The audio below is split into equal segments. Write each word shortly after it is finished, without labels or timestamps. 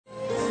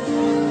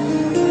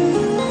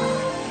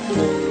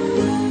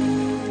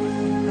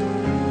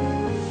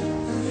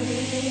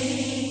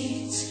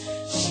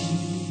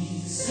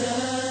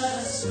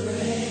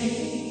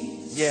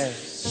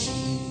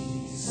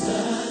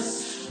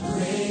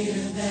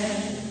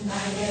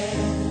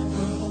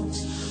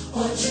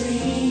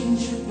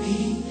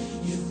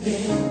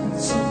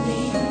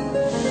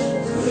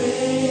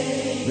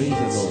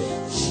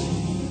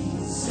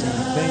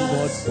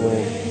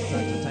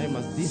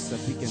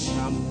that we can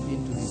come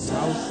into his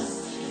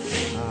house,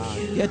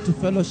 get to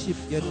fellowship,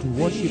 get to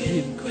worship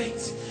him,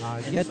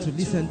 get to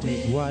listen to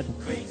his word.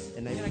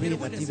 And I pray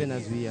that even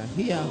as we are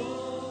here,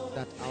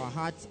 that our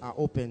hearts are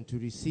open to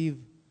receive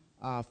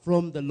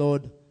from the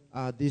Lord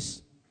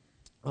this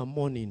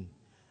morning.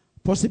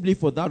 Possibly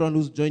for that one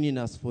who's joining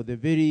us for the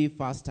very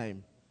first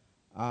time,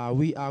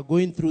 we are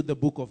going through the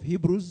book of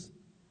Hebrews.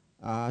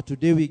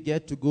 Today we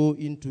get to go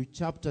into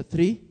chapter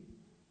 3.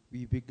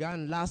 We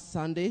began last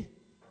Sunday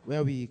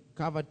where we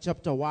covered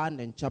chapter 1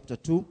 and chapter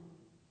 2.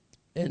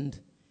 And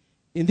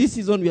in this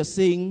season we are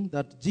saying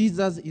that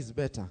Jesus is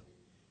better.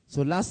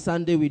 So last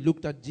Sunday we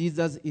looked at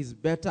Jesus is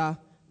better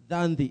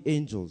than the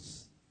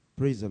angels.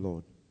 Praise the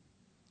Lord.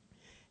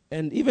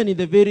 And even in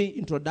the very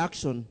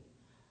introduction,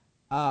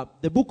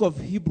 the book of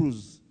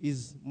Hebrews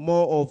is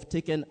more of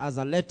taken as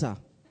a letter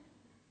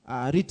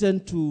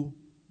written to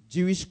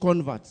Jewish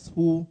converts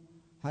who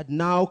had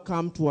now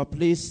come to a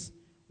place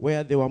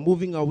where they were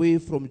moving away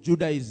from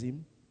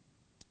Judaism.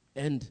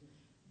 And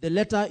the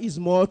letter is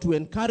more to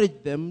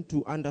encourage them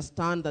to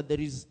understand that there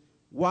is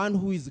one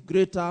who is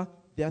greater.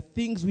 There are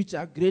things which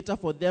are greater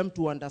for them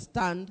to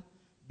understand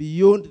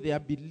beyond their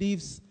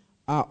beliefs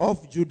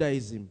of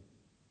Judaism.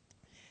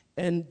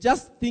 And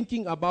just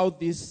thinking about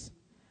this,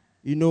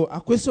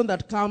 a question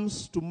that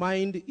comes to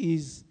mind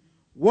is,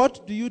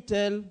 what do you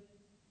tell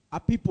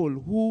a people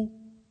who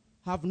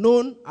have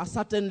known a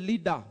certain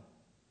leader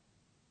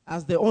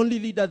as the only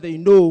leader they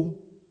know,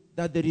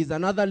 that there is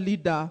another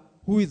leader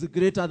who is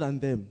greater than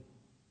them?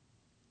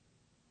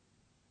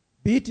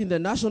 Be it in the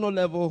national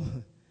level,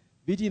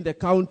 be it in the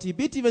county,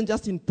 be it even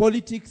just in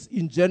politics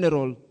in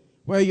general,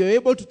 where you're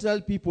able to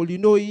tell people,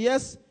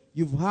 yes,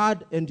 you've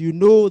heard and you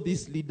know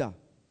this leader.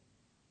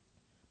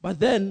 But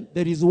then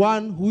there is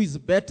one who is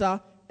better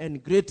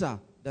and greater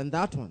than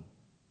that one.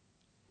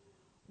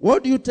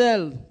 What do you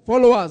tell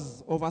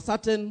followers of a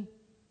certain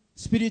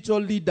spiritual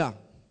leader?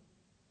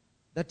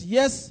 That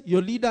yes,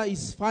 your leader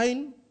is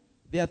fine,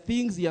 there are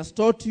things he has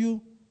taught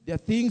you, there are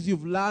things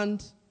you've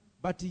learned,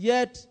 but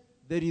yet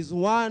there is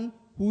one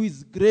who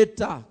is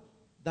greater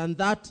than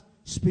that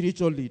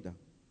spiritual leader.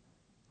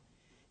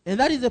 And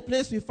that is the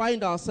place we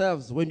find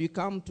ourselves when we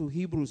come to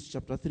Hebrews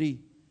chapter 3.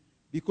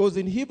 Because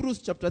in Hebrews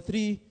chapter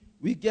 3,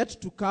 we get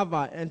to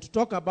cover and to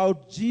talk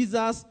about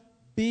Jesus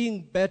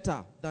being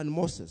better than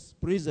Moses.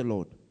 Praise the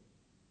Lord.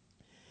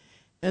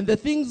 And the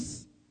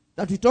things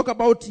that we talk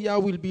about here,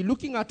 we'll be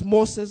looking at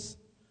Moses,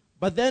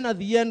 but then at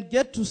the end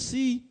get to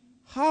see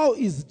how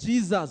is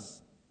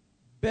Jesus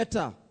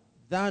better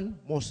than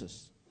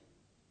Moses.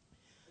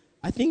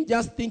 I think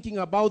just thinking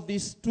about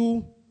these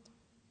two,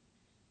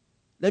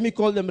 let me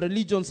call them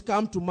religions,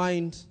 come to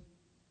mind.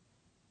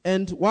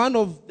 And one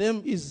of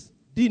them is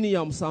Dini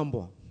ya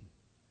Msambwa.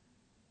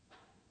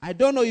 I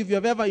don't know if you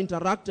have ever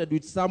interacted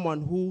with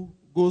someone who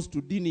goes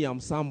to Dini ya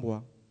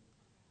Msambwa.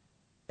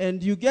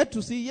 And you get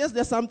to see, yes,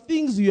 there are some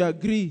things you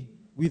agree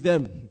with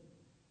them.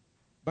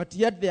 But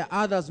yet there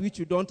are others which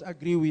you don't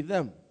agree with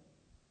them.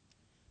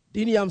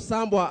 Dini ya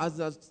Msambwa,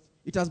 as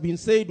it has been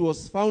said,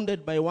 was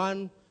founded by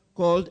one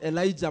called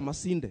Elijah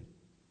Masinde.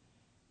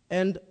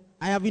 And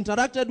I have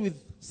interacted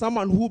with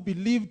someone who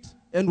believed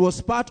and was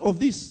part of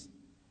this.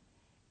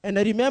 And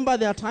I remember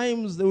there are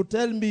times they would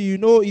tell me,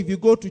 if you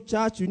go to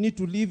church, you need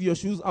to leave your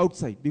shoes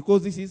outside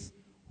because this is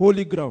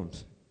holy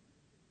ground.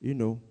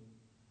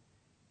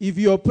 If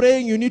you're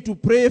praying, you need to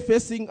pray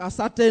facing a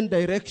certain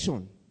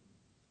direction.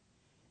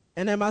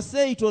 And I must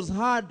say it was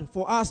hard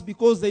for us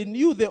because they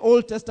knew the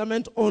Old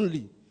Testament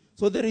only.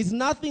 So there is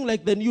nothing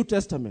like the New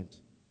Testament.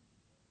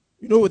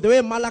 The way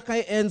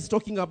Malachi ends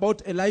talking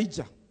about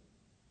Elijah.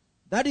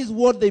 That is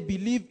what they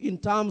believe in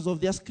terms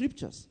of their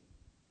scriptures.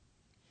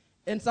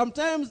 And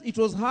sometimes it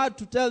was hard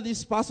to tell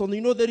this person,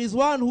 there is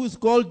one who is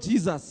called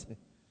Jesus.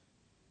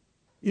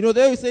 They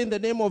will say in the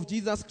name of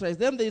Jesus Christ.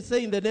 Then they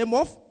say in the name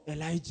of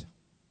Elijah.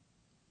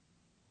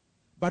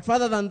 But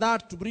further than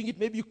that, to bring it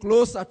maybe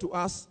closer to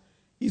us,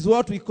 is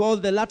what we call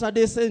the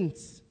Latter-day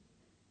Saints.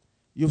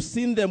 You've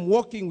seen them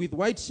walking with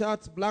white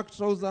shirts, black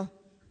trouser.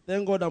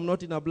 Thank God I'm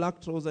not in a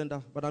black trouser,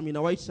 but I'm in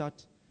a white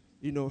shirt.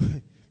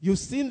 You've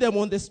seen them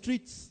on the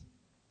streets.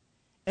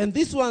 And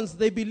these ones,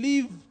 they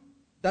believe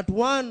that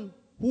one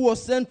who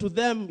was sent to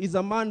them is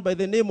a man by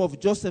the name of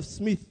Joseph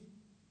Smith.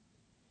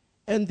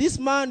 And this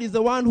man is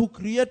the one who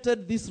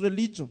created this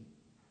religion.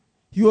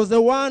 He was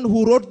the one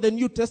who wrote the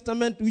New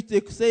Testament, which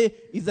they say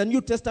is a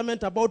New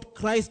Testament about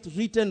Christ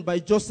written by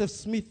Joseph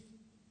Smith,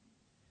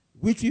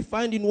 which we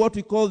find in what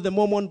we call the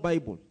Mormon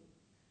Bible.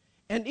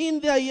 And in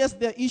there, yes,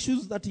 there are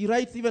issues that he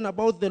writes even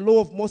about the law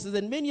of Moses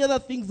and many other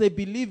things they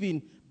believe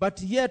in, but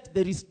yet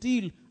there is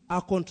still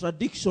a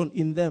contradiction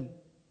in them.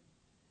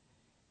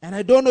 And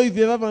I don't know if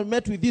you've ever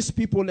met with these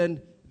people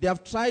and they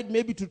have tried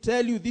maybe to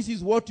tell you this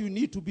is what you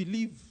need to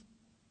believe.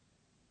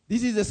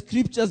 This is the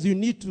scriptures you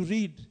need to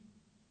read.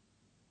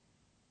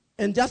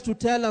 And just to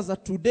tell us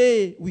that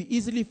today we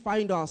easily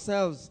find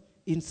ourselves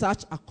in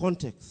such a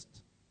context.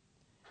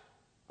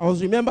 I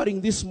was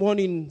remembering this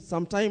morning,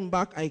 some time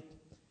back, I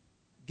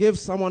gave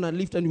someone a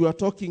lift and we were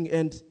talking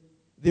and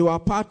they were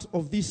part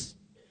of this.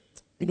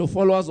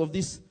 followers of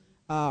this,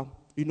 the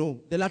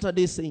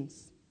Latter-day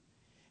Saints.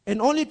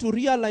 And only to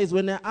realize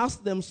when I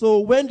asked them, so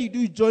when did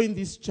you join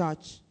this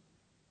church?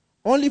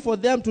 Only for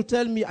them to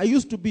tell me, I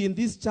used to be in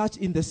this church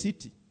in the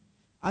city.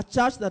 A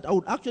church that I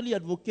would actually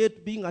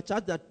advocate being a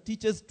church that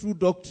teaches true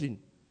doctrine.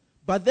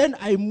 But then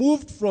I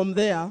moved from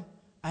there.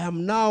 I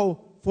am now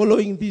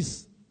following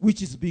this,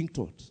 which is being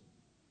taught.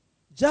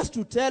 Just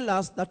to tell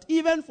us that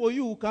even for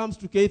you who comes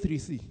to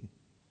K3C,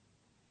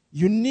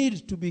 you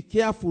need to be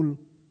careful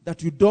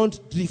that you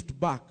don't drift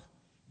back.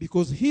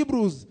 Because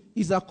Hebrews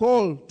is a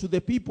call to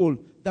the people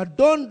that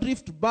don't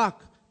drift back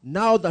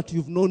now that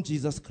you've known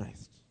Jesus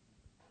Christ.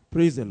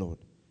 Praise the Lord.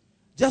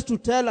 Just to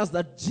tell us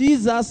that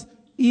Jesus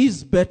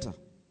is better.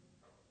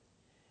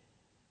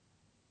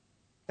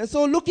 And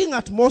so looking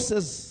at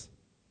Moses,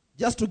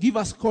 just to give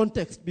us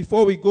context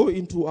before we go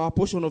into our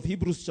portion of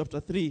Hebrews chapter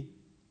 3,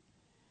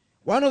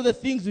 one of the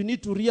things we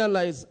need to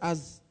realize,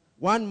 as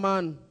one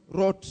man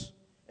wrote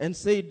and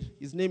said,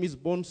 his name is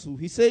Bonsu,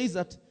 he says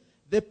that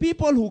the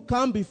people who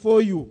come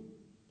before you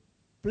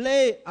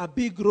play a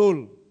big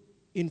role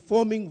in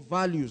forming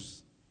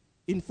values,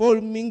 in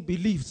forming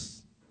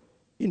beliefs,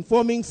 in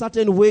forming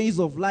certain ways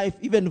of life,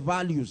 even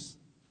values.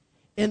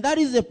 And that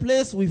is the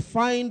place we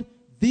find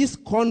these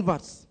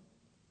converts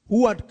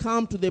who had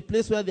come to the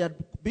place where they had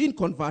been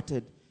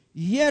converted.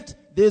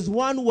 Yet there's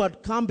one who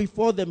had come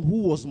before them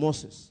who was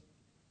Moses.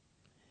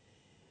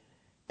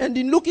 And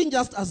in looking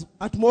just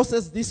at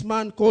Moses, this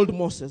man called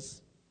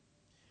Moses,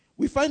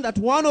 we find that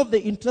one of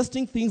the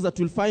interesting things that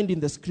we'll find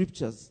in the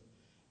scriptures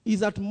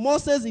is that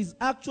Moses is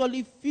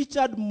actually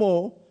featured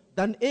more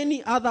than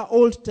any other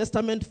Old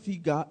Testament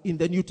figure in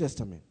the New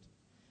Testament.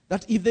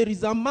 That if there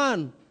is a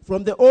man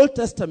from the Old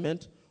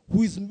Testament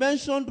who is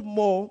mentioned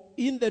more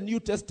in the New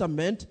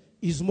Testament,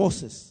 is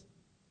Moses.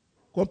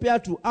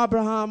 Compared to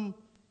Abraham,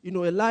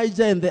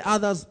 Elijah and the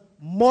others,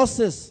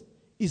 Moses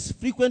is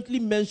frequently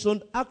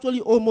mentioned, actually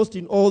almost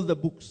in all the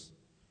books.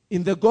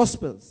 In the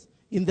Gospels,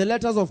 in the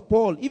letters of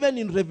Paul, even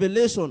in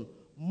Revelation,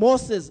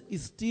 Moses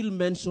is still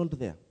mentioned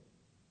there.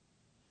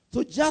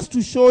 So just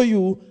to show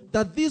you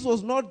that this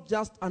was not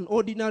just an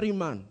ordinary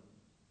man.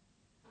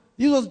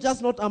 This was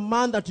just not a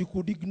man that you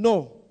could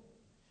ignore.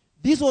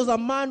 This was a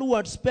man who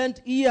had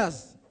spent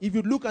years. If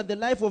you look at the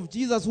life of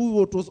Jesus,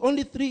 who it was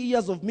only 3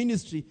 years of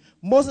ministry,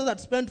 Moses had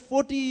spent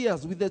 40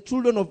 years with the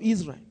children of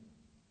Israel.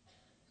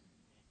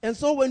 And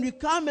so when we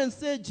come and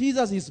say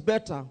Jesus is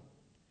better,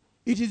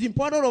 it is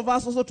important of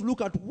us also to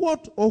look at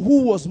what or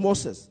who was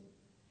Moses.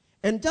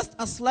 And just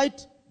a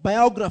slight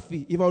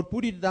biography, if I would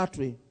put it that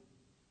way,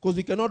 because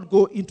we cannot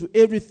go into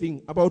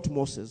everything about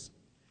Moses.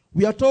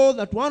 We are told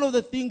that one of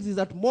the things is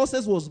that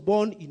Moses was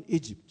born in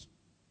Egypt.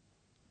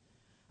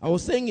 I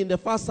was saying in the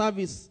first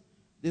service,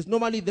 there's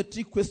normally the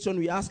trick question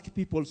we ask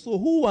people. So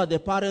who are the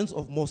parents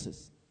of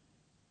Moses?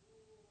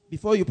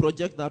 Before you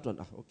project that one.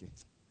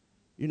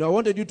 Okay. I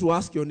wanted you to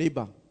ask your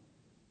neighbor.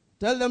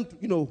 Tell them,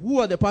 who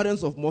are the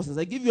parents of Moses?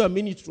 I give you a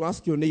minute to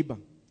ask your neighbor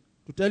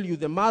to tell you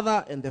the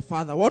mother and the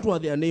father. What were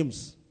their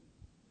names?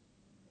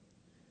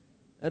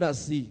 Let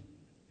us see.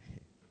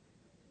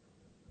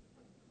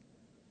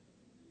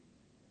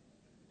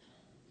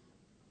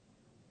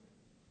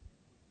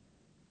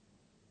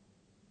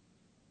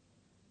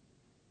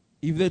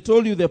 If they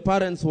told you the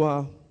parents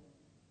were,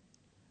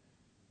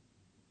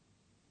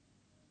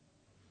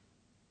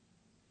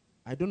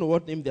 I don't know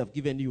what name they have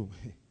given you.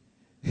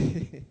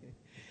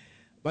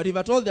 But if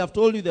at all they have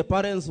told you the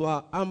parents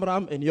were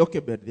Amram and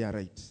Jochebed, they are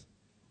right.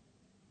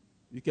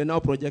 You can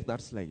now project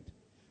that slide.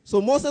 So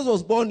Moses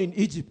was born in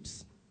Egypt.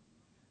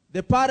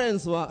 The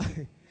parents were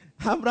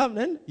Amram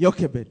and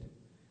Jochebed.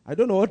 I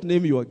don't know what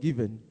name you were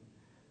given,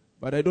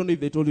 but I don't know if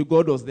they told you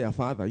God was their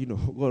father.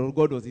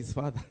 God was his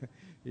father.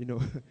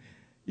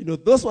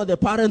 Those were the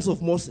parents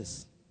of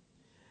Moses.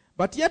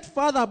 But yet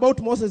further about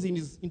Moses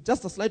in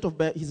just a slide of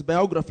his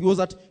biography was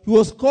that he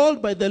was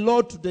called by the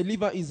Lord to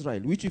deliver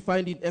Israel, which we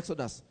find in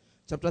Exodus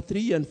chapter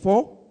 3 and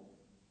 4.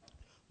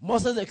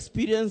 Moses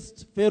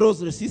experienced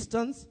Pharaoh's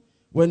resistance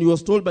when he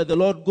was told by the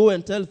Lord, go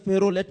and tell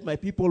Pharaoh, let my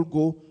people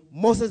go.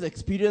 Moses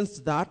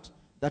experienced that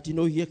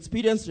he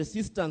experienced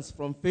resistance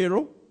from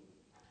Pharaoh.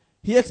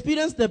 He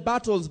experienced the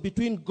battles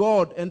between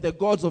God and the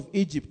gods of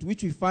Egypt,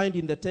 which we find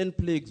in the 10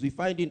 plagues. We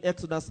find in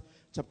Exodus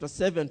chapter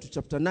 7 to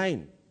chapter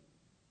 9.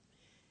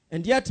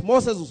 And yet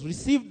Moses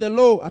received the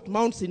law at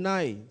Mount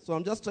Sinai. So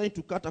I'm just trying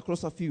to cut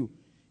across a few.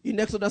 In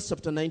Exodus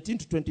chapter 19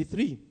 to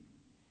 23.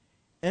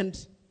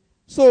 And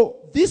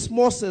so this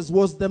Moses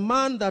was the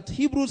man that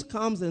Hebrews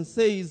comes and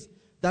says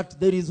that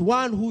there is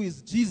one who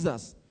is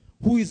Jesus,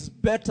 who is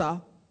better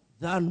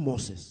than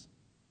Moses.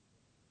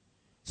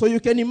 So you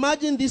can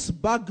imagine this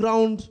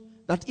background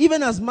that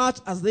even as much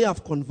as they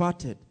have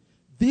converted,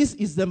 this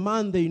is the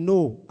man they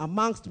know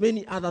amongst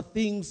many other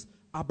things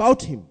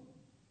about him.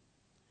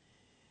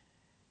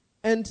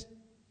 And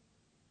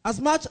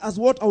as much as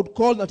what I would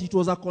call that it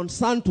was a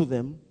concern to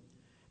them,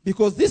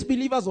 because these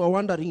believers were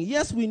wondering,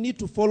 yes, we need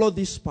to follow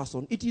this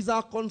person. It is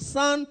our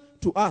concern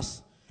to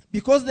us,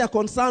 because their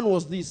concern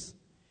was this,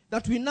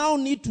 that we now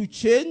need to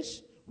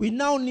change, we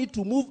now need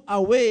to move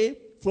away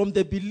from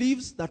the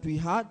beliefs that we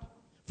had,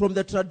 from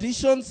the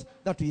traditions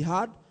that we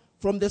had,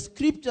 from the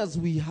scriptures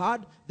we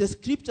had, the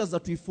scriptures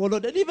that we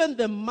followed, and even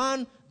the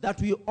man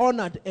that we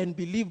honored and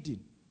believed in.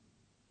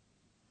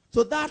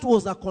 So that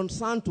was a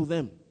concern to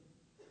them.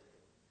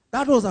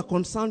 That was a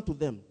concern to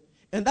them.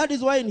 And that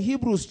is why in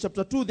Hebrews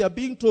chapter 2, they are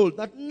being told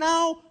that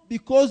now,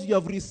 because you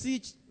have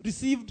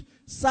received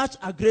such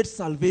a great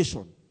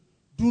salvation,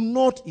 do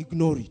not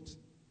ignore it.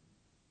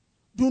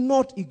 Do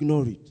not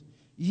ignore it.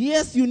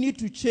 Yes, you need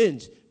to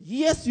change.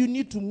 Yes, you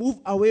need to move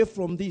away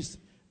from this.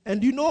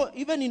 And you know,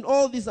 even in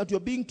all this that you're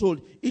being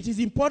told, it is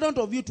important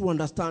of you to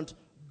understand,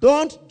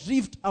 don't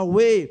drift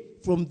away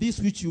from this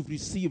which you've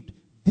received,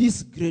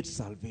 this great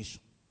salvation.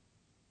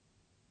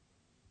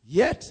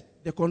 Yet,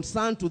 the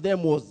concern to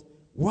them was,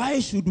 why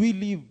should we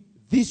leave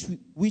this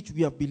which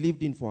we have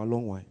believed in for a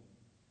long while?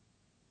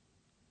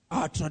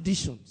 Our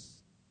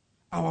traditions,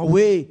 our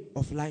way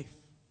of life.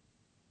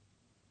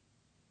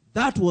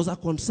 That was a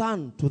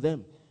concern to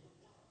them.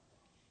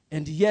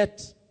 And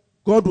yet,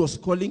 God was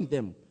calling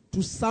them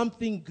to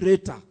something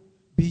greater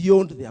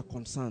beyond their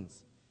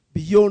concerns,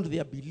 beyond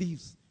their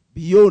beliefs,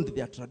 beyond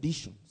their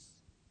traditions.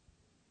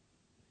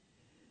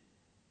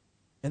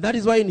 And that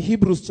is why in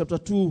Hebrews chapter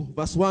 2,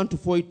 verse 1 to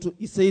 4,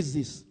 it says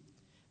this,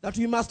 that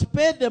we must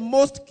pay the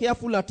most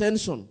careful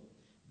attention,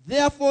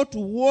 therefore, to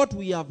what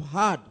we have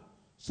heard,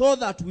 so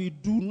that we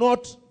do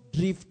not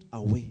drift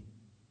away.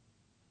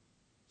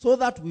 So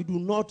that we do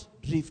not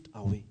drift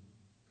away.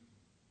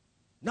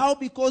 Now,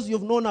 because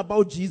you've known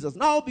about Jesus,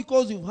 now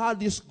because you've heard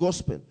this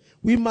gospel,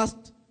 we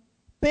must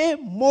pay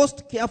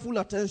most careful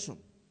attention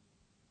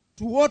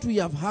to what we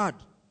have heard,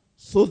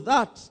 so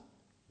that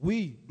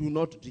we do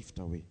not drift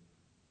away.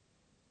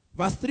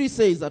 Verse 3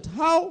 says that,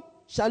 how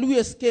shall we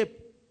escape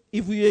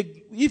if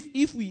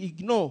we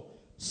ignore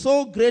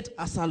so great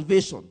a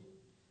salvation?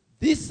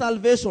 This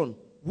salvation,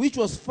 which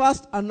was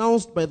first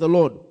announced by the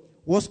Lord,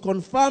 was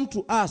confirmed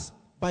to us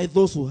by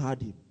those who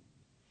heard him.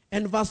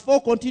 And verse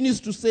 4 continues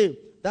to say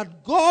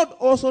that God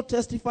also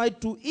testified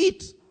to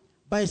it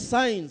by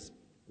signs,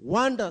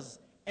 wonders,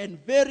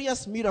 and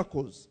various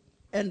miracles,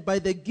 and by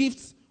the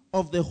gifts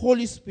of the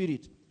Holy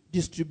Spirit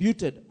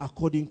distributed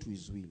according to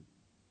his will.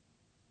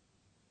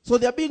 So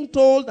they are being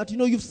told that,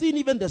 you've seen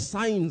even the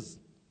signs,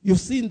 you've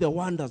seen the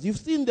wonders, you've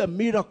seen the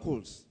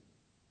miracles.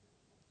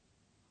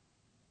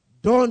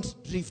 Don't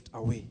drift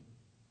away.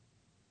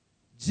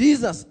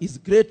 Jesus is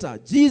greater.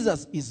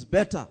 Jesus is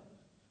better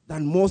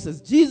than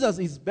Moses. Jesus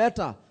is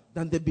better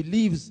than the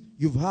beliefs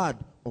you've had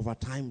over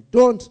time.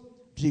 Don't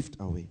drift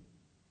away.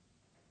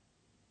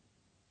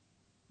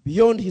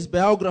 Beyond his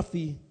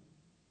biography,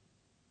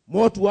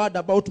 more to add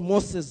about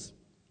Moses,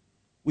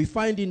 we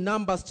find in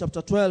Numbers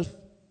chapter 12,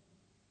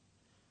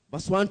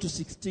 verse 1 to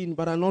 16,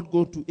 but I'll not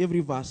go to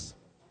every verse.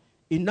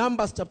 In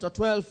Numbers chapter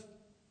 12,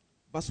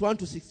 verse 1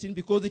 to 16,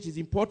 because it is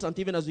important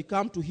even as we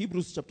come to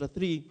Hebrews chapter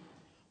 3,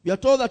 we are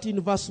told that in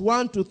verse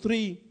 1 to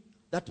 3,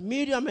 that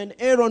Miriam and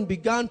Aaron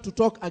began to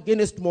talk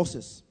against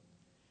Moses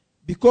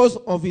because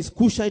of his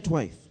Cushite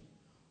wife,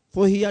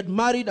 for he had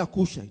married a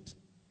Cushite.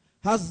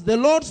 Has the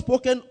Lord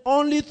spoken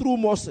only through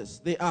Moses?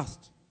 They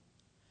asked.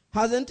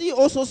 Hasn't he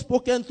also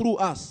spoken through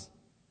us?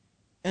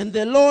 And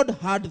the Lord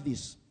heard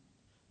this,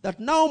 that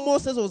now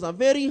Moses was a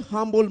very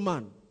humble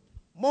man,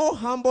 more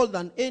humble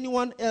than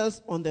anyone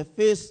else on the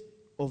face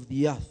of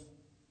the earth.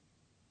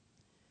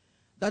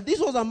 That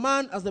this was a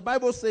man, as the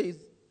Bible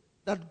says,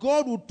 that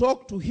God would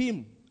talk to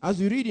him. As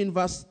we read in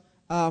verse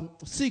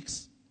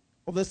 6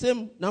 of the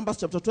same Numbers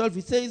chapter 12,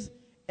 he says,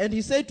 and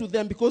he said to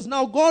them, because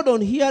now God,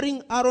 on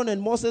hearing Aaron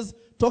and Moses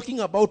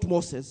talking about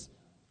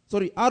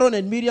Aaron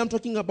and Miriam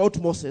talking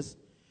about Moses,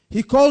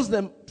 he calls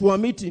them to a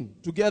meeting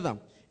together.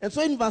 And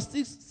so in verse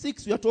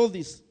 6 we are told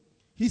this.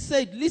 He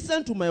said,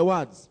 listen to my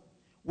words.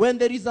 When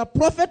there is a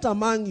prophet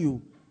among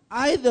you,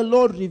 I, the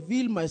Lord,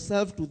 reveal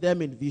myself to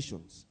them in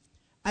visions.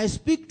 I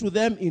speak to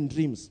them in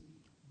dreams.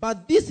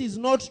 But this is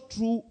not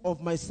true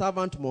of my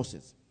servant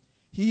Moses.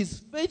 He is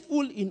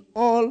faithful in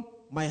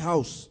all my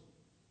house.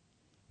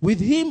 With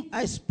him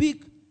I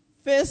speak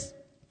face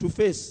to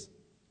face,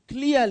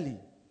 clearly,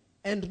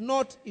 and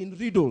not in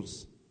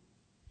riddles.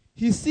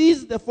 He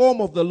sees the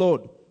form of the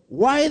Lord.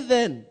 Why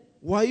then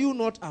were you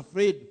not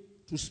afraid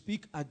to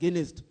speak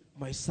against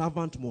my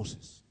servant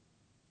Moses?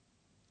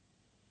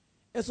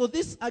 And so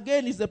this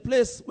again is the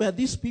place where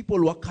these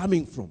people were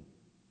coming from.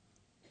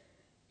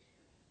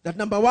 That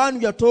number one,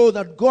 we are told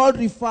that God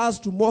refers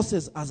to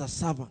Moses as a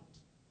servant.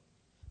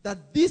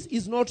 That this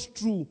is not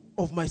true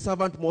of my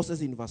servant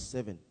Moses in verse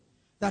 7.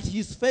 That he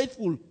is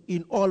faithful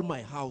in all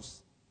my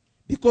house.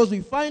 Because we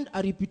find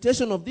a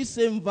repetition of this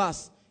same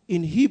verse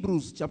in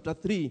Hebrews chapter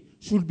 3,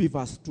 should be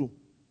verse 2.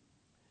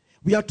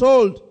 We are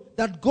told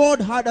that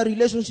God had a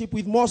relationship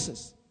with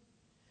Moses.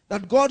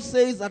 That God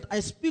says that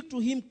I speak to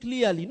him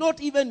clearly, not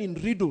even in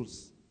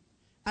riddles.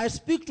 I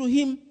speak to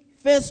him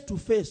face to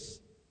face.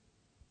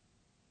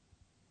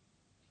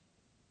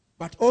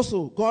 But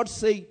also, God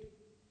said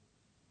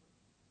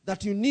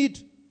that you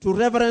need to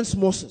reverence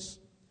Moses.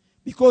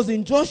 Because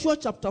in Joshua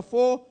chapter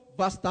 4,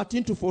 verse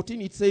 13 to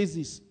 14, it says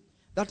this,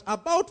 that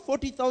about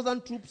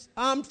 40,000 troops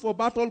armed for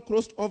battle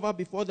crossed over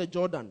before the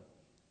Jordan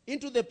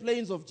into the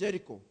plains of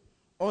Jericho.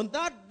 On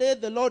that day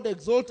the Lord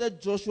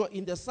exalted Joshua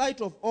in the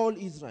sight of all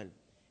Israel,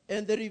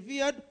 and they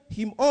revered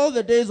him all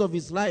the days of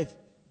his life,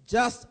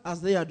 just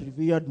as they had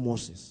revered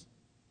Moses.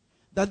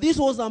 That this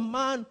was a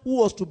man who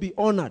was to be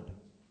honored.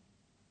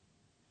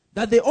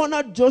 That they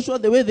honored Joshua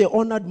the way they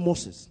honored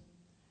Moses.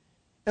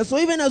 And so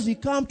even as we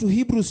come to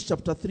Hebrews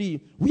chapter 3,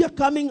 we are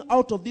coming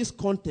out of this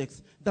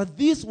context that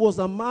this was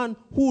a man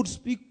who would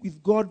speak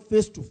with God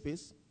face to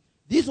face.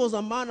 This was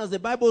a man, as the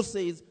Bible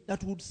says,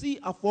 that would see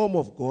a form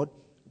of God.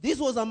 This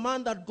was a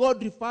man that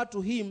God referred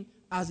to him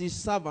as his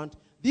servant.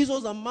 This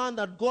was a man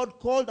that God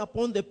called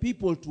upon the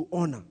people to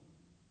honor.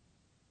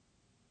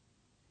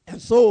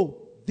 And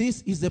so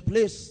this is the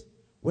place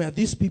where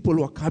these people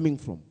were coming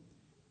from,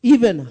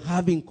 even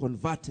having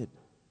converted.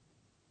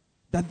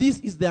 That this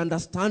is the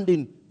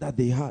understanding that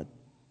they had.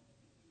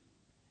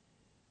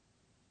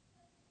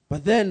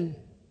 But then,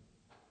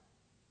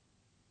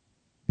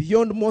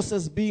 beyond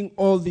Moses being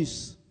all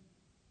this,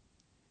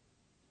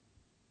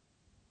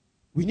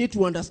 we need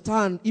to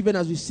understand, even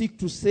as we seek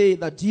to say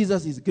that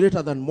Jesus is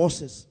greater than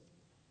Moses,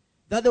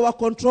 that there were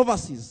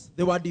controversies,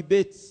 there were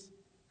debates,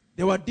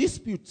 there were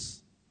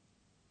disputes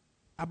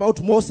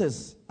about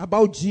Moses,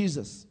 about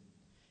Jesus.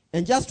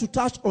 And just to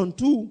touch on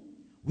two,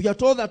 we are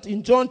told that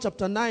in John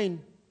chapter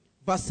 9,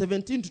 verse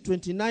 17 to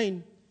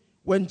 29,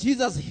 when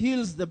Jesus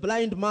heals the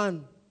blind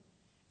man,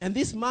 and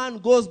this man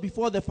goes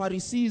before the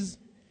Pharisees,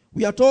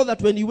 we are told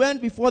that when he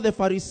went before the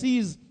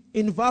Pharisees,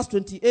 in verse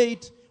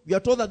 28, we are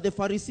told that the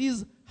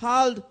Pharisees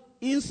hurled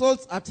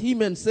insults at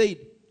him and said,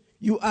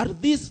 "You are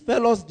this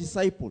fellow's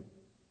disciple."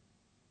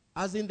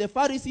 As in, the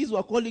Pharisees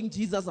were calling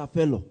Jesus a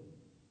fellow.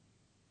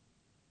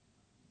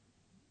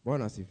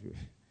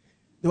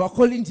 They were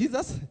calling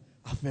Jesus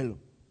a fellow.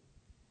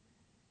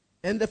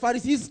 And the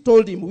Pharisees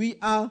told him, "We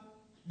are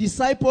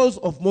disciples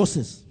of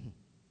Moses.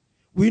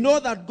 We know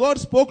that God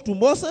spoke to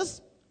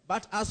Moses,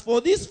 but as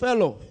for this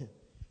fellow,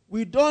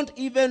 we don't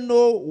even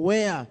know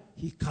where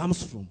he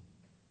comes from."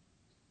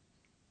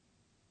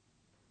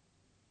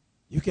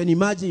 You can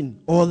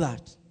imagine all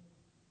that.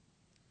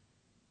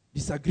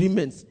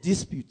 Disagreements,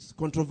 disputes,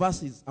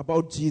 controversies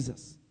about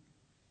Jesus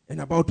and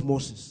about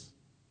Moses.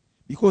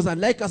 Because I'd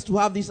like us to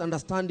have this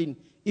understanding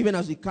even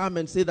as we come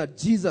and say that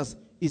Jesus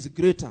is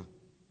greater.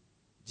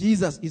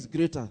 Jesus is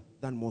greater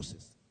than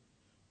Moses.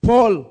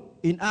 Paul,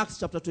 in Acts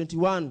chapter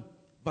 21,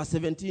 verse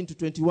 17 to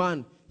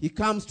 21, he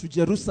comes to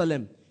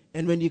Jerusalem.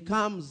 And when he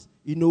comes,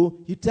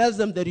 he tells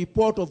them the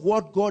report of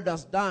what God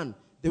has done,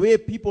 the way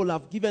people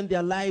have given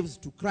their lives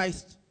to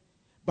Christ.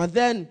 But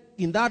then,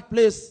 in that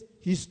place,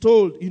 he's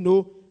told,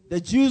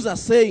 the Jews are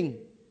saying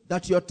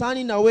that you're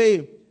turning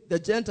away the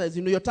Gentiles.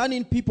 You're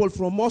turning people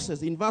from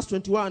Moses. In verse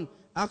 21,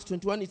 Acts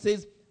 21, it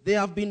says, "They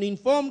have been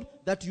informed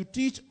that you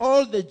teach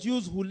all the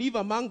Jews who live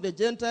among the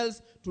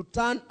Gentiles to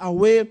turn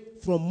away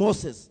from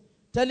Moses,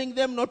 telling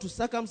them not to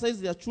circumcise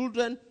their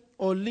children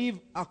or live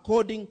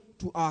according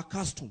to our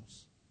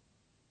customs."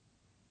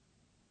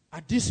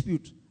 A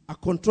dispute, a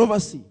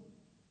controversy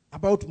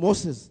about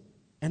Moses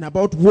and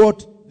about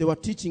what they were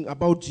teaching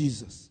about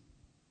Jesus.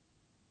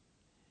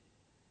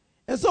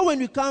 And so when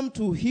we come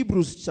to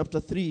Hebrews chapter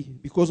 3,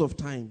 because of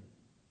time,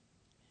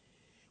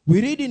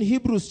 we read in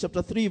Hebrews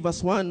chapter 3,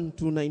 verse 1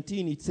 to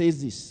 19, it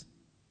says this.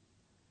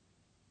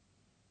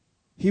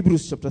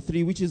 Hebrews chapter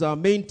 3, which is our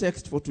main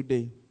text for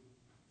today.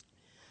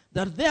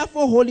 "That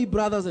therefore, holy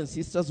brothers and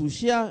sisters who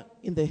share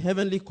in the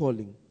heavenly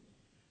calling,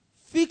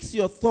 fix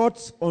your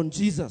thoughts on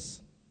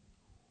Jesus,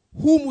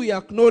 whom we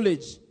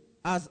acknowledge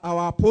as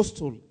our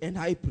apostle and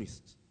high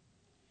priest.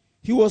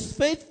 He was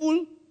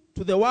faithful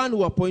to the one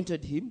who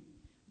appointed him,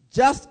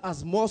 just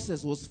as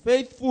Moses was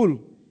faithful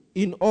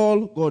in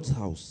all God's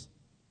house.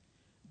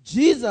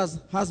 Jesus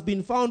has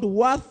been found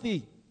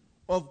worthy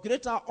of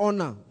greater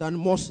honor than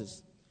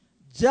Moses,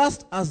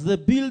 just as the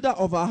builder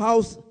of a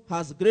house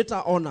has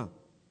greater honor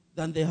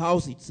than the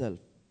house itself.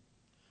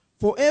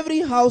 For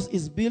every house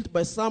is built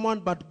by someone,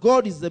 but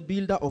God is the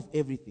builder of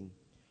everything.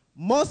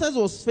 Moses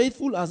was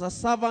faithful as a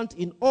servant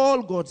in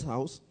all God's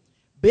house,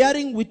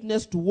 bearing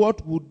witness to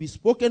what would be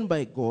spoken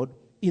by God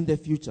in the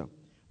future.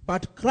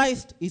 But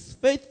Christ is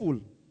faithful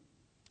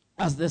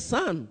as the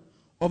son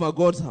of a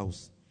God's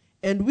house,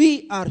 and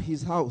we are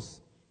his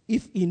house,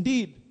 if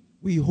indeed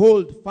we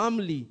hold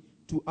firmly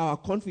to our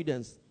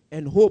confidence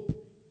and hope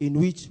in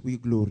which we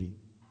glory."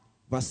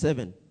 Verse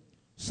 7.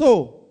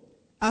 "So,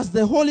 as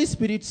the Holy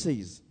Spirit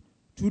says,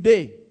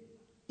 today,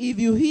 if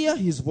you hear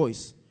his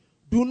voice,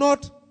 do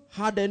not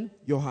harden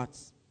your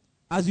hearts,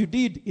 as you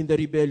did in the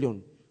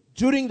rebellion,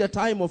 during the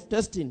time of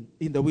testing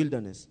in the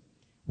wilderness,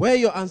 where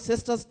your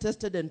ancestors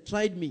tested and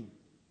tried me,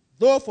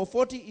 though for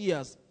 40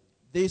 years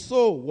they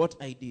saw what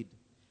I did.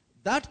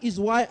 That is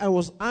why I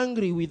was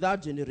angry with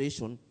that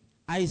generation.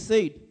 I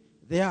said,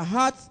 their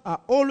hearts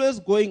are always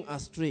going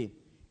astray,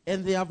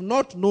 and they have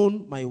not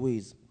known my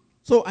ways.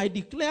 So I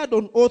declared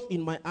on oath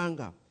in my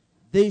anger,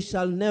 they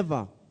shall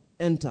never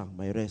enter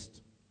my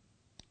rest."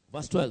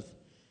 Verse 12.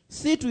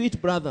 "See to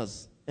it,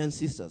 brothers and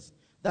sisters,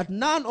 that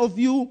none of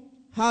you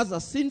has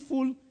a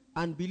sinful,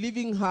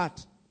 unbelieving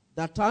heart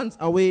that turns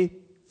away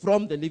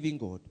from the living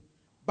God.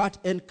 But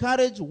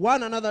encourage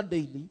one another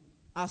daily,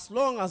 as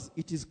long as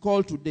it is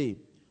called today,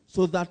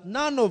 so that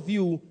none of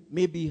you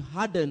may be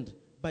hardened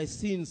by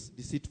sin's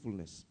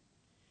deceitfulness.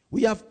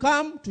 We have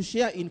come to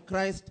share in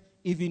Christ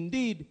if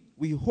indeed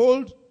we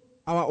hold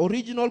our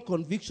original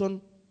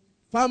conviction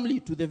firmly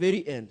to the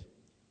very end.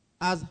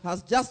 As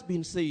has just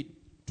been said,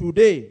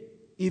 today,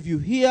 if you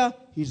hear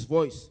his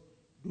voice,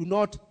 do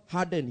not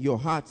harden your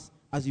hearts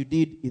as you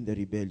did in the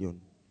rebellion.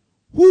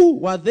 Who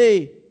were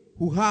they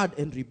who had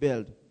and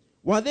rebelled?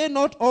 Were they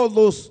not all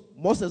those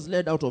Moses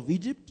led out of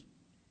Egypt?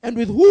 And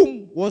with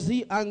whom was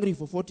he angry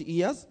for 40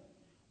 years?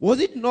 Was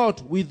it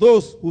not with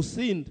those who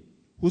sinned,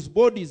 whose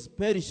bodies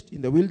perished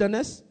in the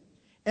wilderness?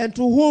 And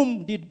to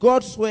whom did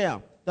God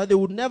swear that they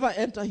would never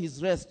enter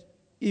his rest,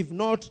 if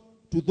not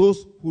to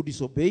those who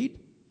disobeyed?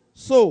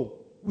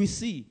 So we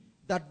see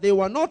that they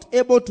were not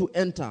able to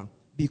enter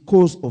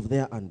because of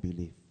their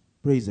unbelief.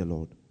 Praise the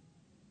Lord.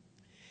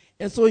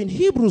 And so in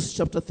Hebrews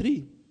chapter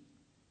 3,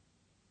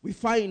 we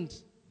find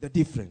the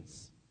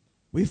difference.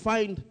 We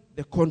find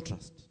the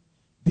contrast.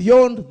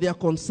 Beyond their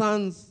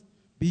concerns,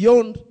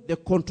 beyond the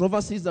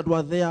controversies that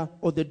were there,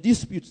 or the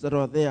disputes that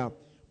were there,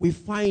 we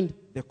find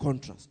the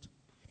contrast.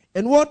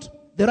 And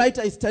what the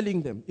writer is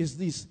telling them is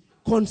this: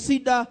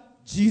 consider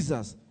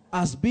Jesus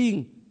as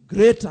being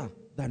greater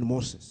than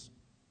Moses.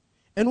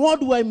 And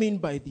what do I mean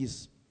by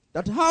this?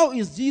 That how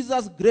is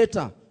Jesus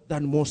greater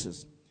than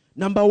Moses?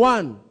 Number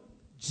one,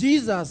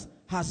 Jesus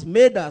has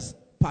made us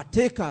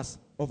partakers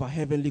of a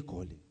heavenly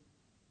calling.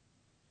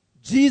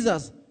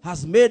 Jesus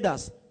has made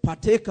us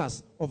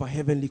partakers of a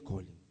heavenly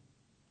calling.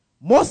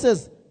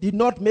 Moses did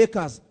not make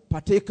us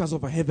partakers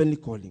of a heavenly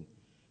calling.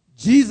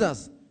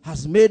 Jesus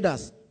has made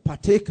us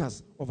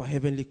partakers of a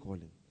heavenly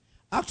calling.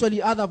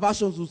 Actually, other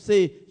versions will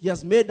say he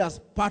has made us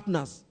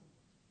partners.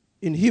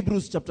 In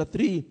Hebrews chapter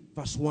 3,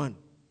 verse 1.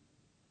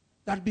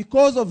 That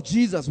because of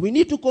Jesus, we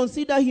need to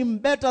consider him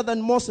better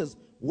than Moses.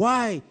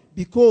 Why?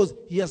 Because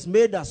he has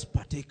made us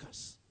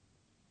partakers.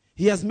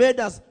 He has made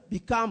us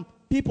become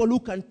people who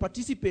can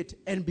participate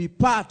and be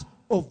part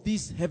of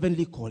this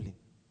heavenly calling.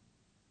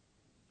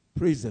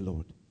 Praise the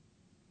Lord.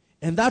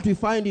 And that we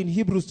find in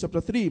Hebrews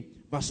chapter 3,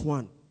 verse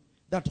 1.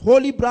 That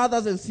holy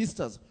brothers and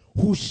sisters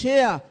who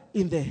share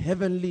in the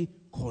heavenly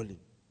calling.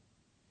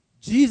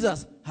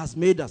 Jesus has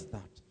made us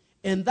that.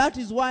 And that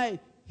is why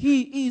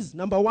he is,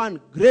 number one,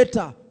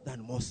 greater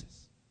than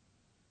Moses.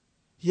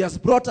 He has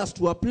brought us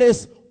to a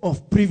place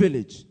of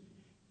privilege.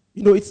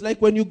 You know, it's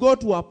like when you go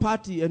to a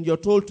party and you're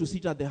told to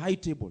sit at the high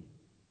table.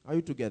 Are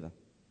you together?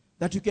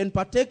 That you can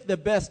partake the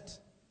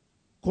best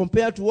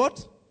compared to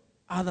what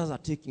others are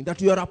taking.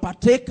 That you are a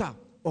partaker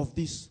of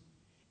this.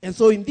 And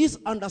so in this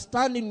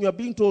understanding, we are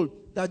being told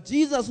that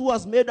Jesus, who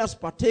has made us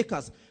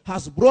partakers,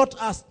 has brought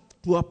us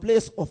to a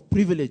place of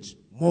privilege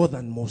more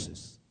than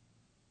Moses.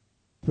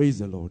 Praise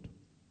the Lord.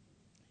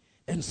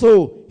 And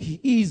so he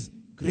is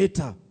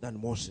greater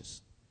than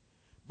Moses.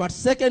 But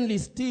secondly,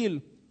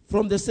 still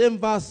from the same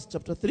verse,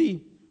 chapter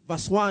 3,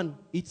 verse 1,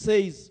 it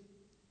says,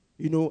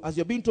 you know, as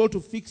you're being told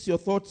to fix your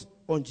thoughts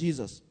on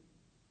Jesus,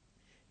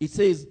 it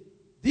says,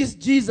 this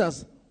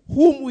Jesus,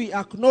 whom we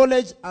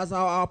acknowledge as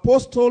our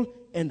apostle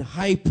and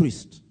high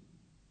priest.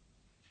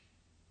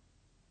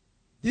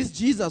 This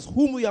Jesus,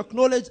 whom we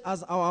acknowledge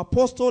as our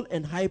apostle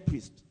and high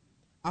priest.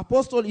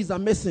 Apostle is a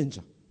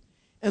messenger.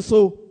 And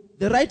so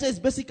the writer is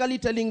basically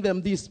telling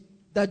them this,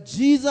 that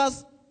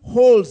Jesus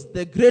holds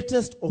the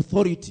greatest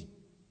authority.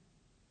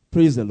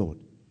 Praise the Lord.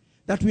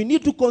 That we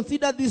need to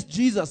consider this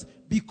Jesus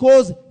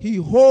because he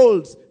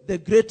holds the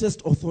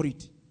greatest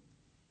authority.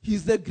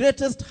 He's the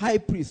greatest high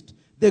priest,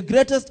 the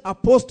greatest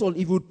apostle,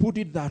 if you would put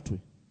it that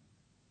way.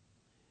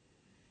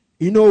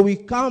 You know, we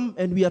come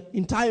and we are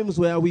in times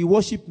where we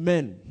worship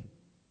men.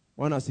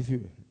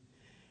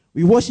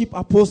 We worship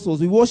apostles,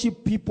 we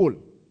worship people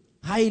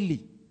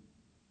highly.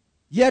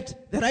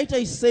 Yet the writer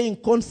is saying,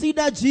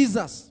 consider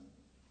Jesus,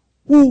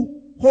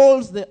 who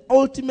holds the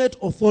ultimate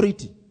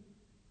authority.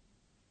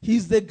 He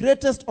is the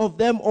greatest of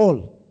them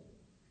all.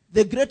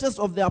 The greatest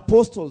of the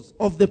apostles,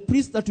 of the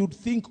priests that you'd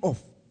think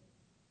of.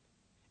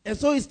 And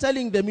so he's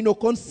telling them, you know,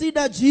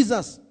 consider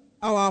Jesus,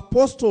 our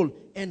apostle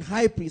and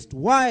high priest.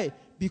 Why?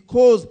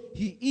 Because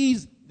he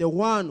is the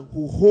one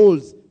who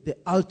holds the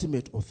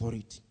ultimate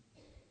authority.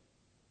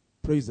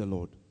 Praise the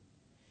Lord.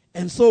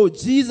 And so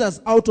Jesus,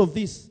 out of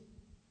this,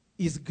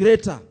 is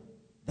greater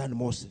than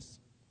Moses.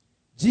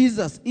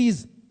 Jesus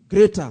is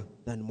greater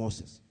than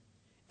Moses.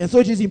 And so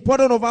it is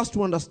important of us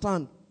to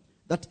understand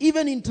that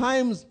even in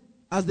times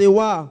as they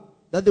were,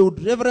 that they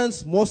would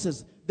reverence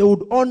Moses, they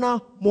would honor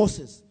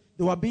Moses.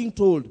 They were being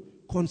told,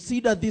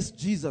 consider this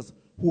Jesus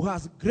who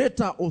has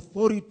greater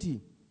authority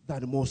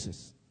than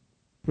Moses.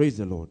 Praise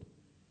the Lord.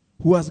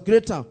 Who has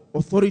greater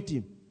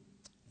authority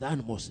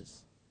than Moses.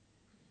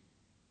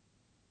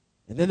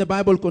 And then the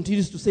Bible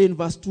continues to say in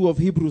verse 2 of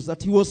Hebrews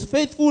that he was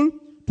faithful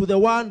to the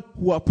one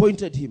who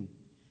appointed him,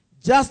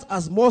 just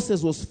as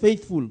Moses was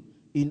faithful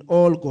in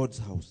all God's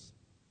house.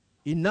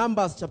 In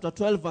Numbers chapter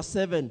 12 verse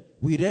 7,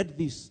 we read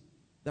this,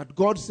 that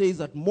God says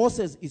that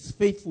Moses is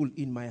faithful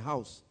in my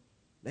house.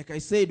 Like I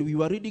said, we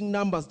were reading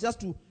Numbers just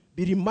to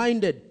be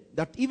reminded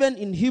that even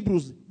in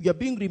Hebrews, we are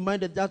being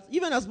reminded that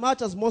even as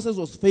much as Moses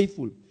was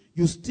faithful,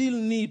 you still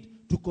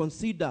need to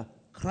consider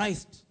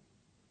Christ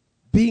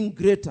being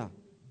greater,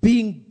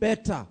 being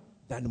better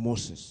than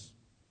Moses.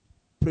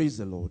 Praise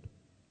the Lord.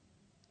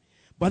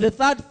 But the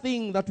third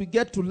thing that we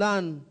get to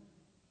learn,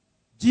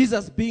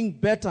 Jesus being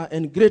better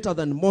and greater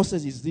than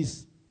Moses, is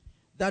this: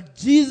 that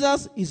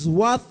Jesus is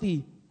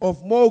worthy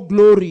of more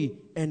glory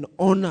and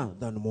honor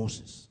than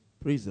Moses.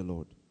 Praise the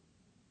Lord.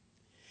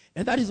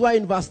 And that is why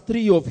in verse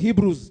 3 of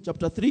Hebrews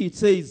chapter 3 it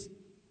says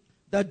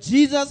that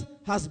Jesus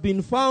has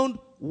been found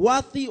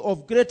worthy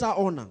of greater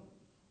honor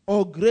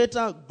or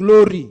greater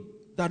glory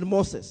than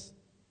Moses,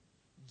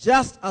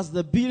 just as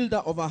the builder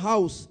of a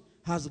house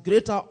has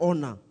greater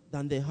honor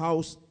than the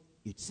house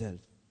itself.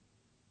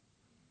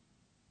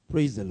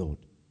 Praise the Lord.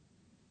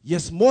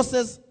 Yes,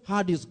 Moses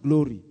had his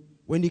glory.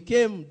 When he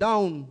came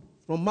down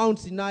from Mount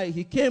Sinai,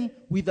 he came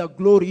with a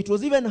glory. It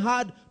was even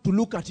hard to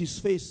look at his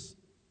face.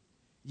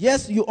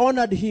 Yes, you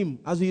honored him,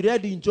 as we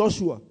read in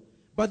Joshua.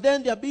 But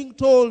then they are being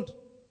told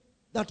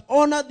that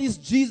honor this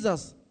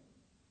Jesus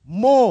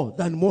more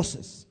than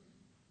Moses.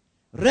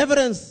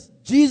 Reverence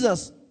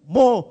Jesus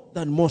more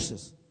than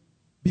Moses.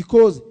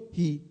 Because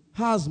he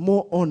has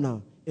more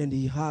honor and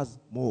he has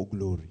more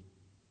glory.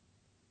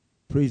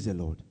 Praise the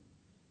Lord.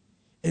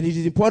 And it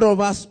is important of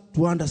us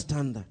to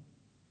understand that.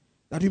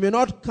 That we may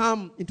not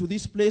come into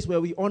this place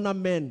where we honor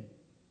men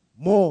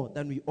more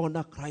than we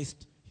honor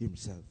Christ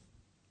himself.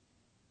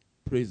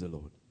 Praise the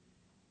Lord.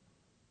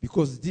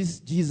 Because this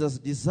Jesus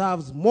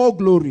deserves more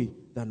glory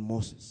than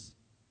Moses.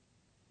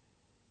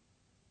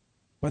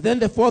 But then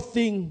the fourth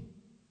thing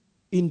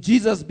in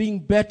Jesus being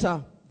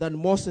better than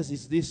Moses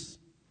is this: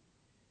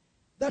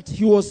 that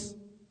he was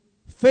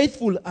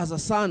faithful as a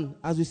son,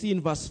 as we see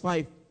in verse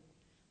 5.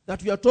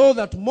 That we are told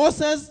that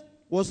Moses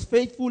was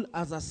faithful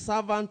as a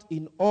servant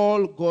in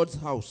all God's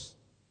house,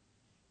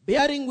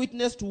 bearing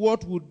witness to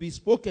what would be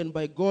spoken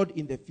by God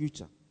in the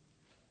future.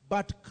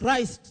 But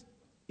Christ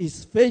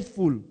is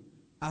faithful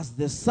as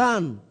the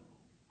son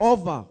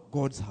over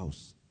God's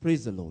house.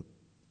 Praise the Lord.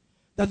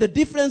 That the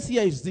difference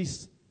here is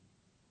this: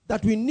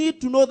 that we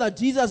need to know that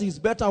Jesus is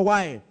better.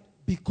 Why?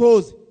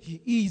 Because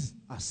he is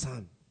a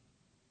son.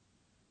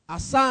 A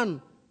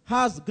son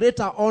has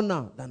greater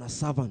honor than a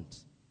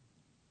servant.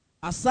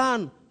 A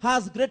son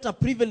has greater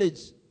privilege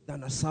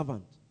than a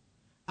servant.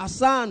 A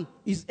son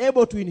is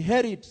able to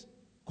inherit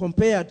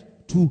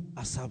compared to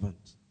a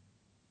servant.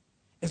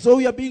 And so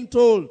we are being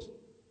told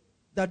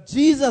that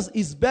Jesus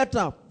is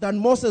better than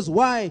Moses.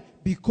 Why?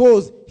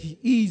 Because he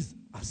is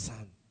a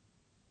son.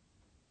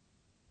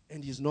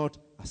 And he is not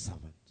a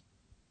servant.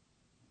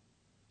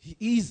 He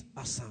is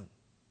a son.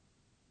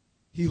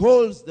 He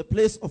holds the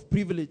place of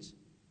privilege.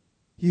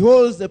 He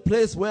holds the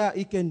place where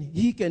he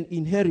can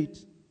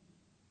inherit.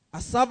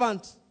 A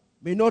servant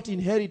may not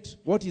inherit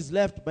what is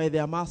left by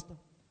their master,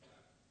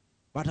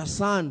 but a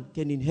son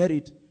can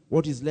inherit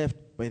what is left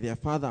by their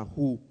father,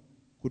 who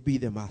could be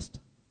the master.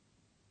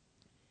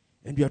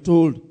 And we are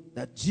told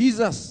that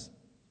Jesus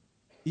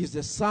is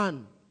the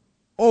son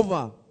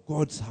over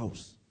God's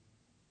house.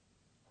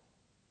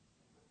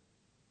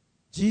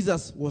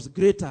 Jesus was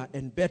greater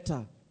and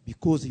better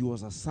because he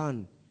was a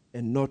son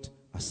and not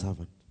a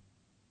servant.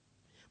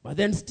 But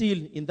then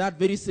still, in that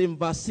very same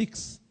verse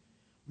 6,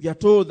 we are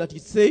told that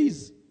it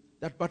says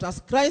that, but as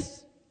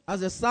Christ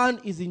as a son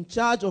is in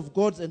charge of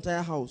God's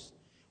entire house,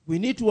 we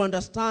need to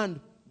understand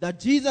that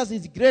Jesus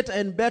is greater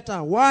and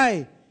better.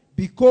 Why?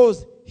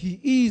 Because he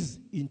is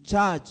in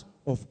charge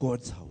of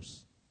God's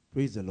house.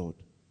 Praise the Lord.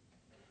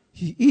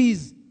 He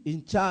is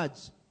in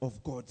charge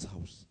of God's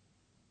house.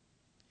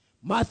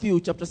 Matthew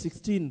chapter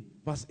 16,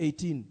 verse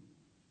 18.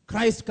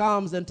 Christ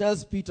comes and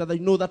tells Peter that,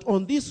 you know, that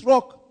on this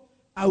rock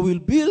I will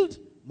build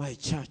my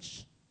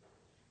church.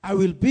 I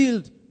will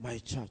build my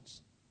church.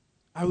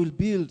 I will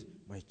build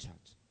my church.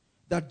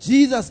 That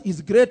Jesus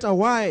is greater.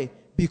 Why?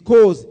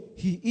 Because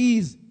he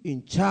is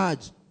in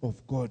charge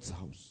of God's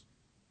house.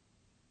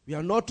 We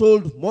are not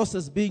told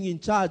Moses being in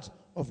charge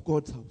of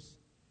God's house.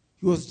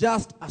 He was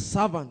just a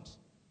servant.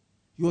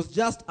 He was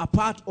just a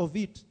part of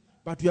it.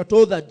 But we are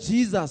told that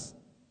Jesus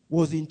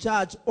was in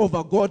charge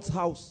over God's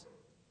house.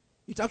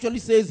 It actually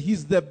says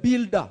he's the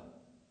builder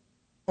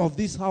of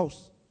this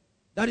house.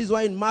 That is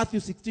why in Matthew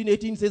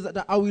 16:18 says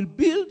that I will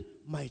build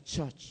my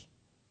church.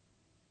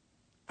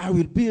 I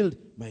will build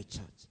my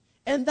church.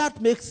 And that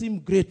makes him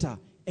greater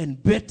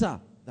and better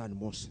than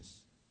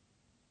Moses.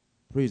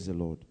 Praise the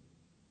Lord.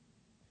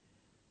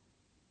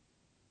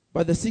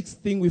 But the sixth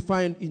thing we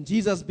find in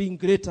Jesus being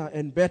greater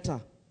and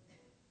better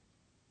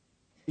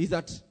is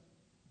that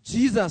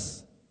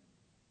Jesus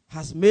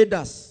has made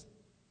us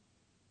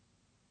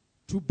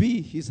to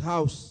be his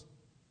house.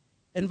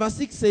 And verse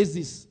 6 says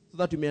this, so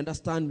that you may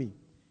understand me.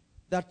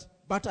 That,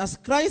 but as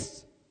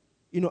Christ,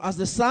 as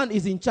the Son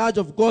is in charge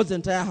of God's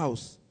entire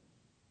house,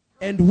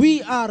 and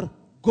we are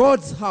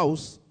God's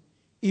house,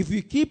 if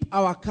we keep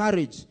our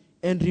courage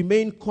and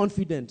remain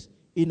confident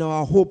in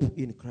our hope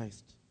in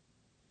Christ.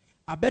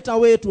 A better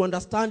way to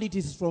understand it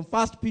is from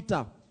 1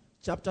 Peter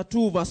chapter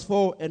 2, verse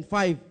 4 and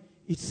 5.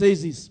 It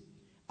says this: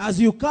 as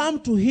you come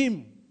to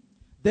him,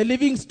 the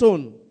living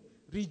stone,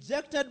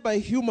 rejected by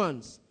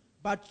humans,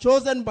 but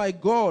chosen by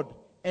God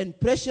and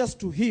precious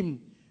to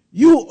him,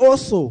 you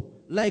also,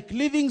 like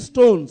living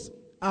stones,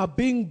 are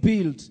being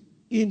built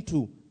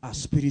into a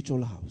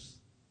spiritual house.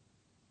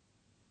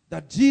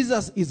 That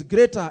Jesus is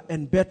greater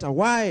and better.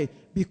 Why?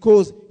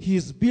 Because he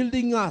is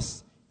building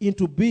us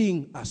into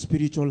being a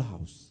spiritual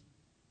house.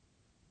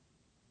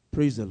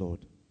 Praise the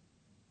Lord.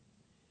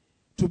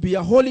 To be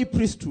a holy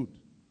priesthood,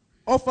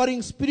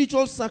 offering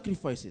spiritual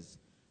sacrifices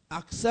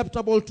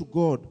acceptable to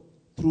God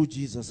through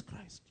Jesus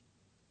Christ.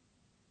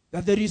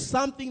 That there is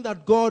something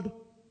that God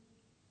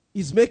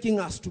is making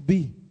us to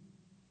be.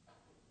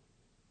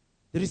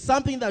 There is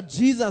something that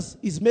Jesus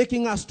is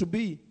making us to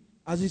be,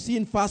 as you see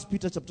in 1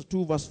 Peter chapter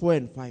 2, verse 4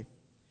 and 5.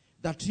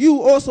 That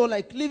you also,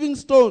 like living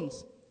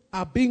stones,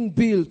 are being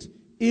built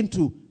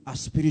into a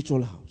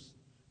spiritual house.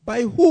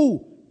 By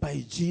who?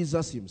 By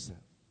Jesus himself.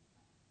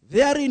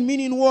 Therein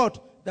meaning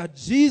what? That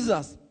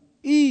Jesus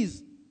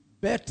is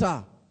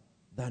better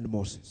than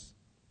Moses.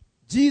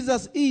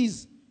 Jesus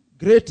is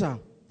greater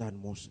than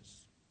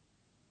Moses.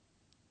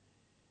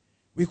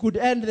 We could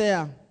end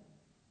there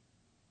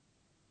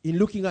in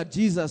looking at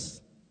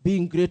Jesus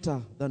being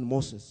greater than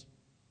Moses.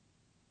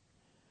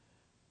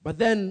 But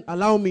then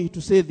allow me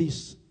to say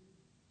this,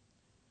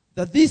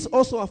 that this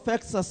also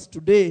affects us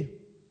today.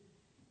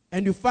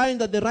 And you find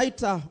that the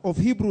writer of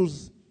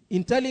Hebrews,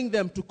 in telling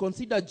them to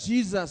consider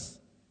Jesus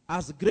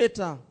as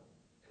greater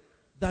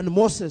than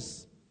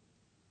Moses,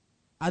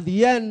 at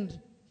the end,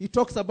 he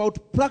talks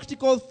about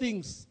practical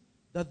things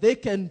that they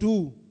can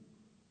do,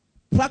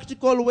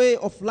 practical way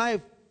of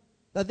life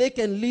that they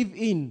can live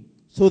in,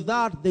 so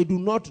that they do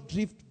not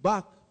drift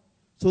back,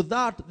 so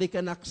that they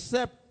can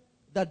accept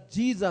that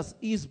Jesus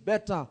is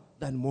better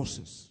than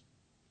Moses.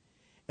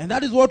 And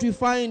that is what we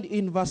find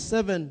in verse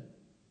 7,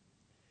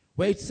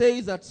 where it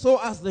says that,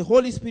 so as the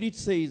Holy Spirit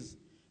says,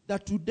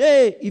 that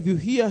today if you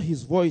hear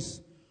his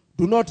voice,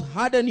 do not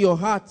harden your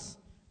hearts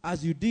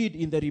as you did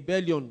in the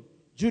rebellion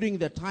during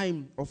the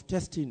time of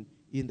testing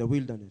in the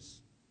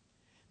wilderness.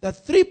 The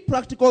three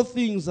practical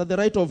things that the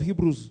writer of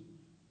Hebrews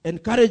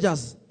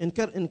encourages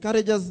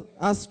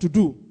us to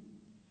do.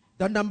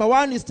 That number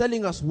one is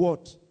telling us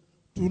what?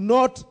 Do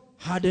not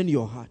harden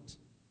your heart.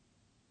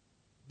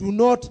 Do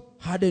not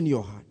harden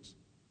your heart.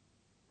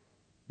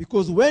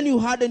 Because when you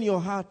harden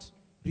your heart,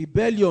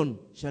 rebellion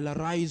shall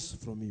arise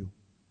from you.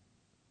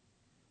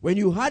 When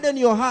you harden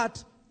your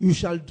heart, you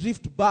shall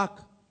drift back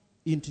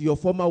into your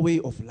former way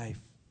of life.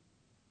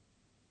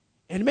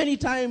 And many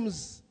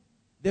times,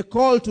 the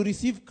call to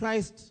receive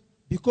Christ,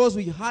 because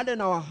we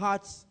harden our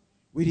hearts,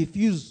 we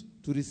refuse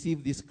to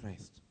receive this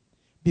Christ.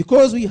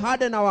 Because we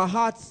harden our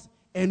hearts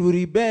and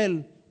we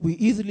rebel, we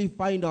easily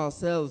find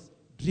ourselves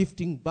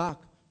drifting back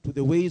to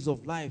the ways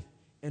of life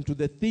and to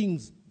the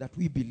things that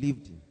we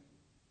believed in.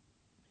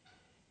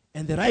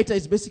 And the writer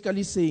is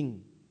basically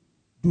saying,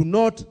 do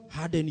not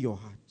harden your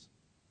heart.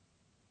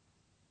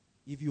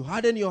 If you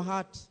harden your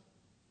heart,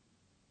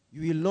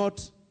 you will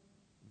not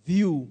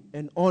view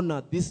and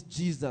honor this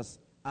Jesus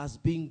as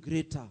being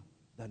greater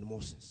than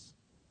Moses.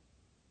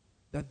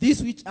 That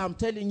this which I'm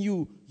telling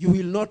you, you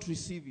will not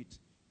receive it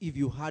if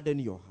you harden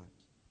your heart.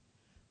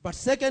 But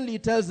secondly, he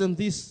tells them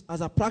this as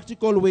a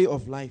practical way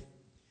of life.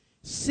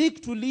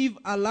 Seek to live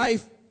a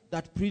life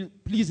that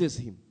pleases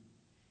him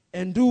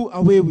and do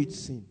away with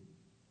sin.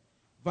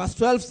 Verse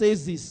 12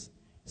 says this: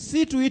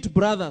 see to it,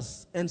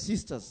 brothers and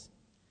sisters,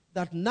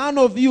 that none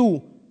of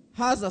you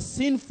has a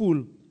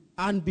sinful,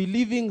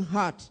 unbelieving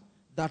heart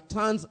that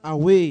turns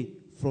away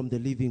from the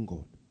living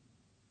God.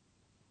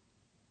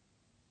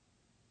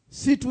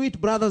 See to it,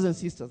 brothers and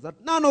sisters,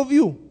 that none of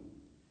you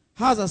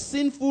has a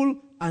sinful,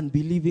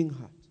 unbelieving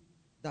heart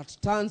that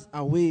turns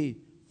away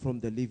from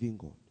the living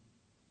God.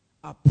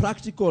 A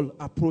practical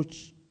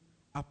approach,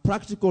 a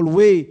practical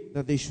way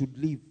that they should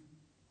live.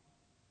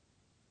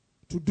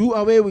 To do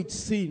away with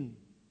sin,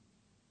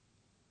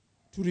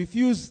 to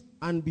refuse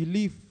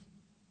unbelief.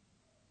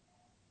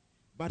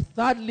 But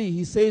thirdly,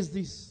 he says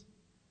this: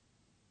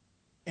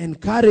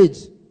 encourage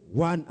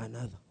one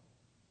another.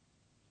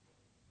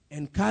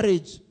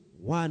 Encourage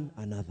one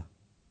another.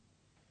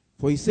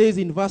 For he says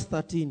in verse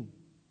 13,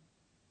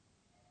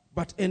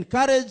 but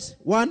encourage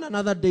one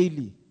another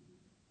daily,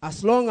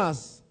 as long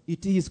as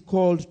it is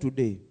called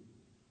today,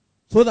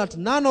 so that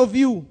none of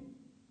you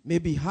may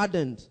be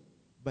hardened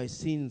by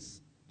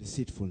sin's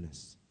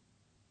deceitfulness.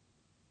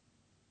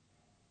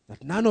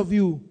 That none of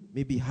you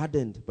may be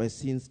hardened by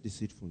sin's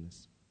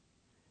deceitfulness.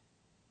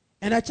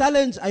 And a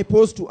challenge I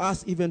pose to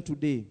us even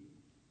today: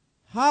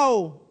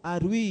 how are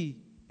we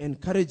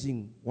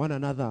encouraging one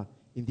another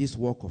in this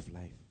walk of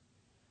life?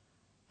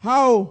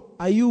 How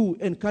are you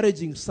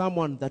encouraging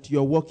someone that you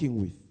are working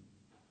with?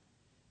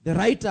 The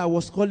writer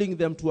was calling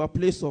them to a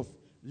place of,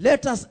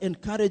 let us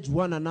encourage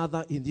one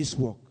another in this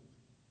walk,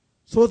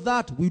 so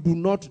that we do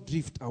not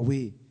drift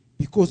away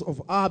because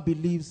of our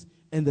beliefs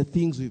and the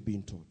things we've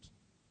been taught.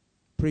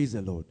 Praise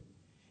the Lord.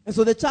 And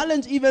so the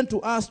challenge even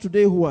to us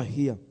today who are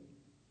here,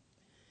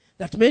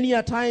 that many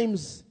a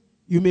times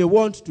you may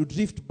want to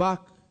drift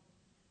back,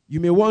 you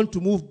may want to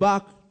move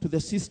back to the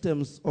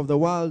systems of the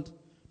world,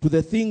 to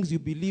the things you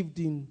believed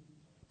in,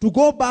 to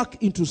go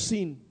back into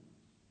sin.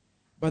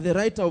 But the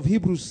writer of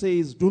Hebrews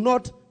says, do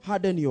not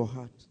harden your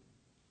heart.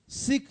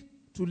 Seek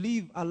to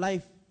live a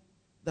life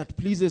that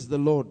pleases the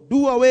Lord.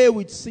 Do away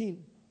with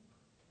sin.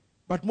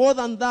 But more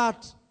than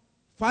that,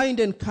 find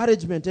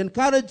encouragement.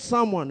 Encourage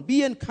someone.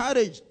 Be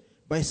encouraged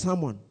by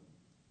someone.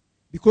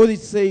 Because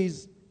it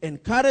says,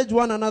 encourage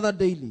one another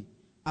daily,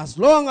 as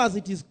long as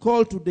it is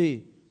called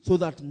today, so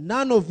that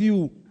none of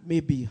you may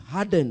be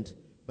hardened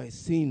by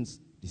sin's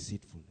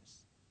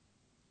deceitfulness.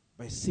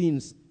 By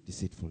sin's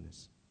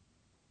deceitfulness.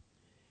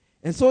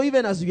 And so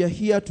even as we are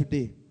here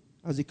today,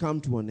 as we come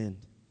to an end,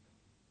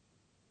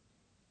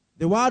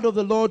 the word of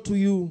the Lord to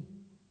you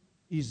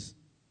is,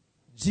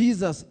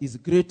 Jesus is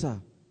greater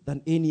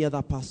than any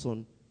other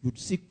person you'd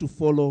seek to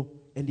follow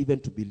and even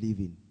to believe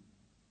in.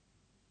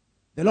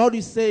 The Lord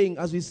is saying,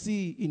 as we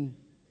see in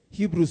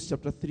Hebrews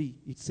chapter 3,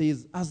 it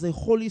says, as the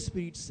Holy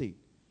Spirit said,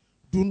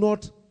 do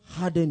not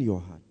harden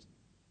your heart.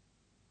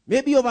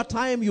 Maybe over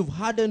time you've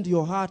hardened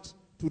your heart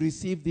to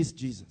receive this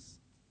Jesus.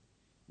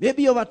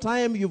 Maybe over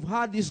time you've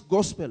heard this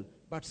gospel,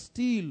 but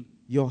still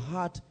your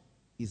heart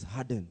is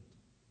hardened.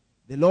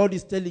 The Lord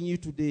is telling you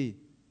today,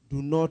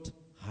 do not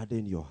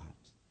harden your heart.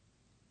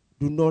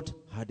 Do not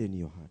harden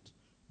your heart.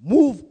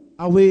 Move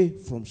away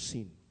from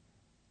sin.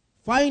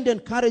 Find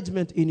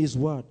encouragement in His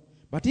word.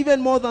 But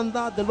even more than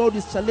that, the Lord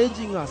is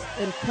challenging us.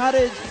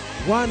 Encourage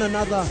one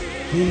another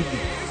daily.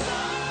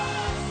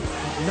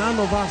 None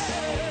of us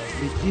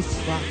may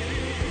drift back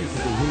into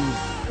the ways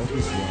of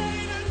this world,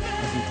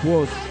 as it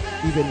was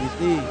even with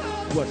they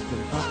who had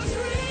converted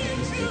to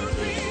this very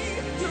place.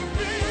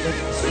 Let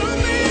us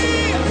pray.